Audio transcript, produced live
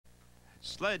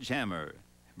Sledge Hammer,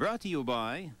 brought to you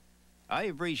by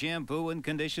Ivory Shampoo and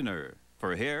Conditioner.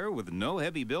 For hair with no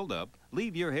heavy buildup,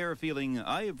 leave your hair feeling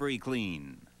ivory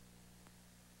clean.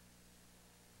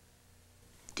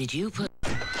 Did you put...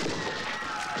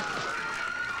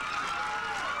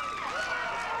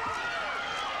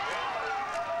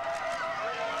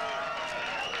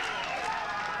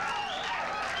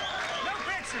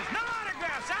 No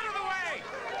autographs! Out of the way!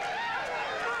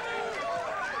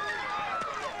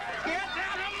 Get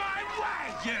out of my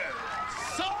way, you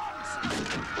songs!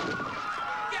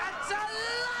 Get to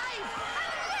life!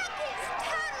 He's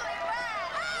totally right!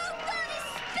 Oh, God, he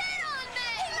spit on me!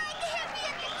 He like hit me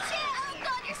in the chin! Oh,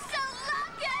 God, you're so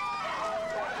lucky!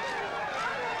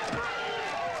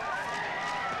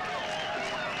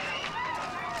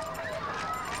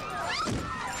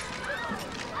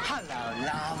 Hello,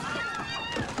 love.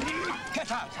 Get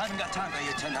out! I haven't got time for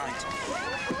you tonight.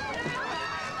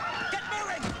 Get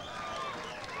moving!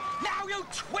 Now, you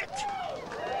twit!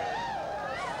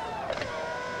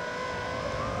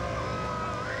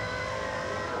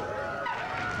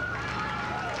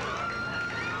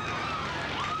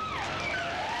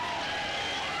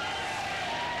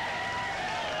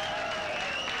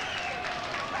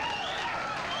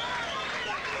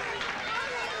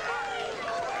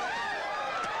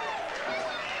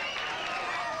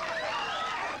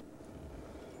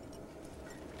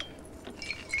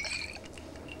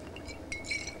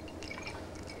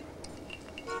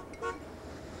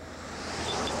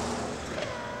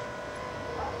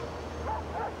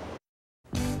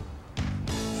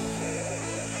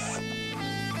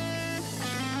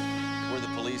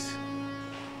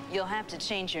 You'll have to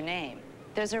change your name.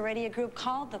 There's already a group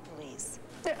called the Police.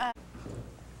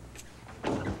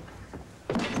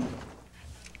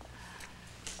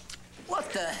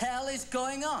 What the hell is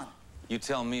going on? You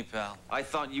tell me, pal. I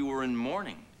thought you were in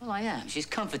mourning. Well, I am. She's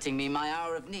comforting me in my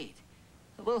hour of need.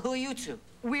 Well, who are you two?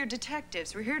 We're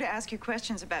detectives. We're here to ask you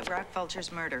questions about Rock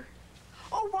Vulture's murder.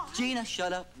 Oh, what? Gina,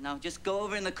 shut up. Now, just go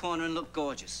over in the corner and look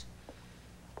gorgeous.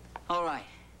 All right.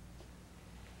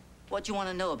 What do you want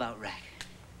to know about Rack?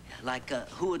 Like,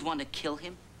 who would want to kill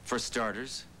him? For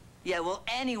starters. Yeah, well,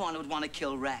 anyone would want to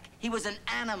kill Rack. He was an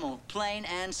animal, plain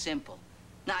and simple.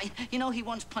 Now, you know he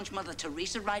once punched Mother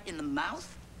Teresa right in the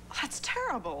mouth? That's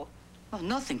terrible. Well,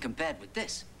 nothing compared with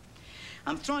this.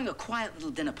 I'm throwing a quiet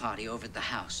little dinner party over at the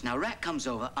house. Now, Rack comes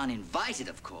over, uninvited,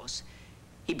 of course.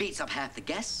 He beats up half the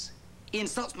guests. He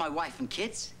insults my wife and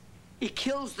kids. He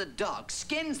kills the dog,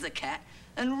 skins the cat,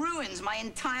 and ruins my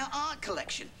entire art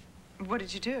collection. What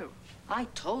did you do? I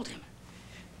told him.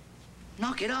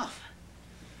 Knock it off.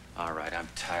 All right, I'm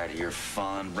tired of your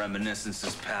fond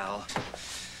reminiscences, pal.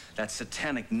 That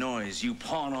satanic noise you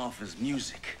pawn off as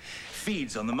music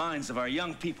feeds on the minds of our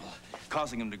young people,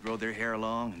 causing them to grow their hair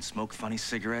long and smoke funny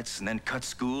cigarettes and then cut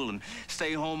school and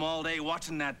stay home all day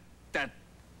watching that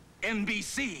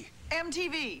NBC.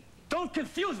 MTV. Don't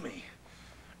confuse me.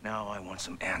 Now I want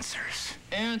some answers.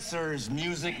 Answers,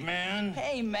 music man.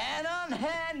 Hey, man,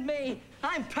 unhand me.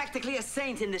 I'm practically a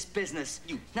saint in this business.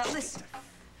 Now, listen.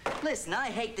 Listen, I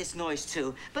hate this noise,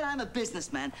 too, but I'm a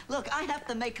businessman. Look, I have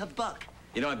to make a buck.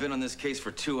 You know, I've been on this case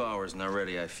for 2 hours, and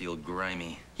already I feel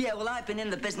grimy. Yeah, well, I've been in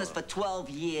the business for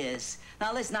 12 years.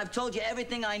 Now, listen, I've told you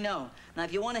everything I know. Now,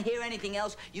 if you want to hear anything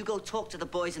else, you go talk to the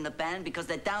boys in the band because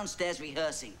they're downstairs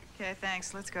rehearsing. Okay,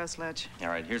 thanks. Let's go, Sledge. All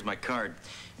right, here's my card,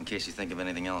 in case you think of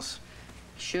anything else.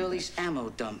 Shirley's ammo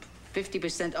dump.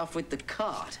 50% off with the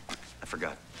card. I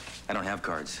forgot. I don't have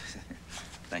cards.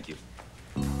 Thank you.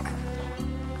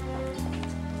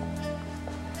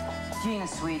 Gina,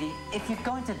 sweetie, if you're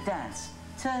going to dance,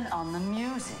 turn on the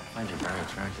music. I find you very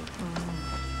attractive.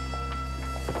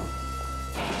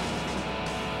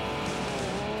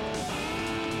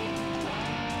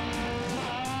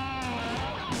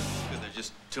 They're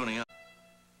just tuning up.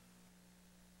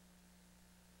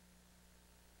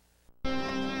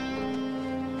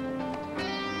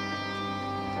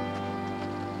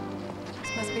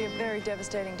 This must be a very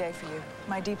devastating day for you.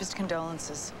 My deepest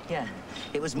condolences. Yeah,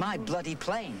 it was my bloody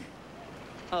plane.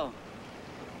 Oh,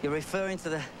 you're referring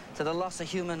to the loss of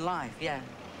human life, yeah.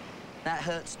 That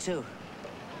hurts too,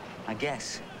 I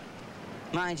guess.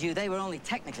 Mind you, they were only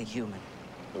technically human.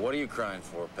 What are you crying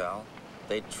for, pal?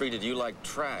 They treated you like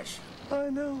trash. I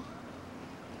know.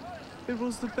 It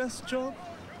was the best job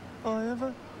I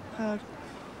ever had.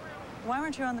 Why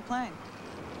weren't you on the plane?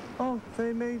 Oh,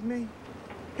 they made me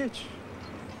hitch.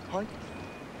 Hike.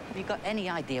 Have you got any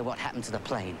idea what happened to the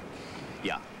plane?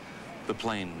 Yeah, the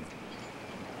plane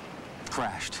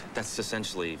crashed. That's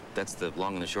the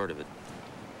long and the short of it.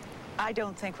 I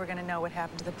don't think we're going to know what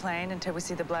happened to the plane until we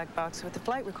see the black box with the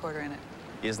flight recorder in it.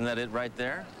 Isn't that it right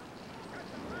there?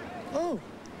 Oh,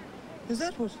 is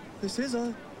that what this is?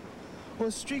 I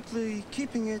was strictly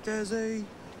keeping it as a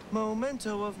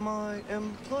memento of my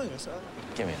employer, sir.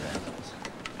 Give me that.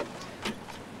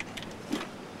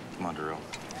 Come on, Drew.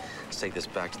 Let's take this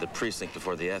back to the precinct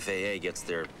before the FAA gets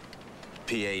their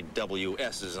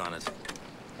PAWS's on it.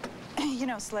 You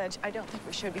know, Sledge, I don't think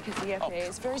we should because the FAA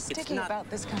is very sticky about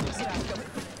this kind of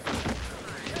stuff.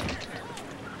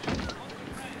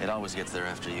 It always gets there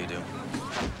after you do.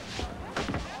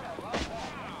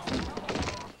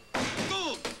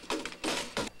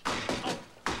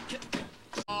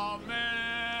 Oh,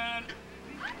 man.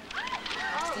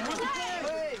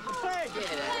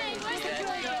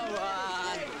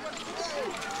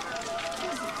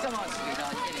 Come on,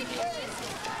 sweetheart, get in here.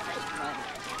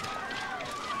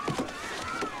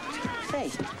 Hey,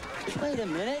 wait a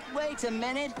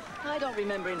minute. I don't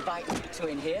remember inviting you two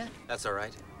in here. That's all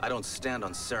right. I don't stand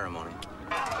on ceremony.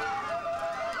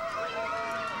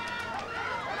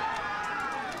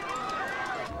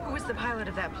 Who was the pilot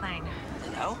of that plane?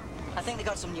 No, I think they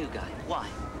got some new guy. Why?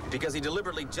 Because he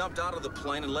deliberately jumped out of the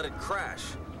plane and let it crash.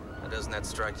 Now, doesn't that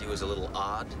strike you as a little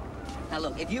odd? Now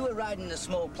look, if you were riding a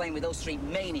small plane with those three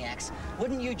maniacs,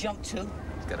 wouldn't you jump too?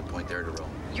 He's got a point there to roll.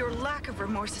 Your lack of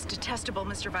remorse is detestable,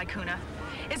 Mr. Vicuna.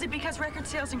 Is it because record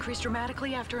sales increased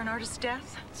dramatically after an artist's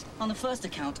death? On the first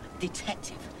account,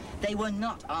 detective. They were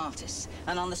not artists.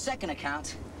 And on the second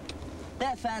account,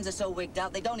 their fans are so wigged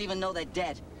out they don't even know they're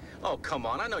dead. Oh, come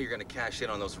on. I know you're going to cash in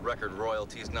on those record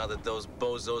royalties now that those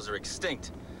bozos are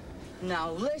extinct.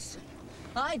 Now listen,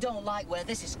 I don't like where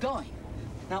this is going.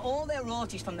 Now all their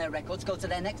royalties from their records go to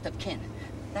their next of kin.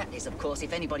 That is, of course,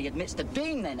 if anybody admits to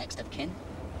being their next of kin.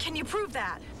 Can you prove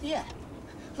that? Yeah.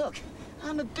 Look,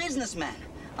 I'm a businessman.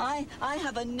 I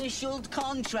have initialed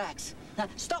contracts. Now,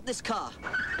 stop this car.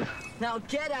 Now,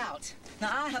 get out. Now,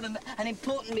 I have an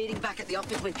important meeting back at the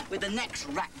office with the next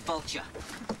rat vulture.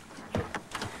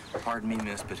 Pardon me,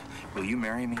 miss, but will you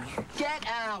marry me? Get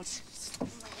out.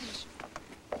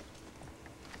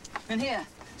 And here,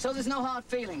 so there's no hard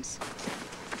feelings.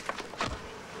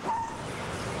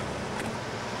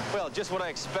 Well, just what I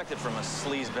expected from a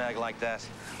sleazebag like that.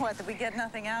 What, that we get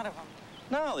nothing out of him?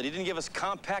 No, that he didn't give us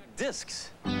compact discs.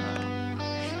 Do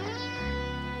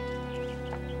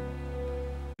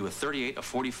a 38, a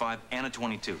 45, and a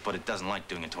 22, but it doesn't like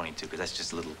doing a 22 because that's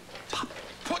just a little pop.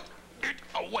 Put it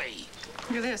away.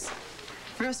 Look at this.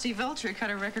 Rusty Veltri cut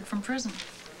a record from prison.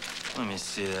 Let me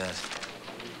see that.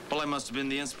 Well, I must have been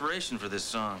the inspiration for this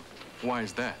song. Why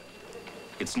is that?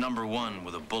 It's #1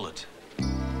 with a bullet.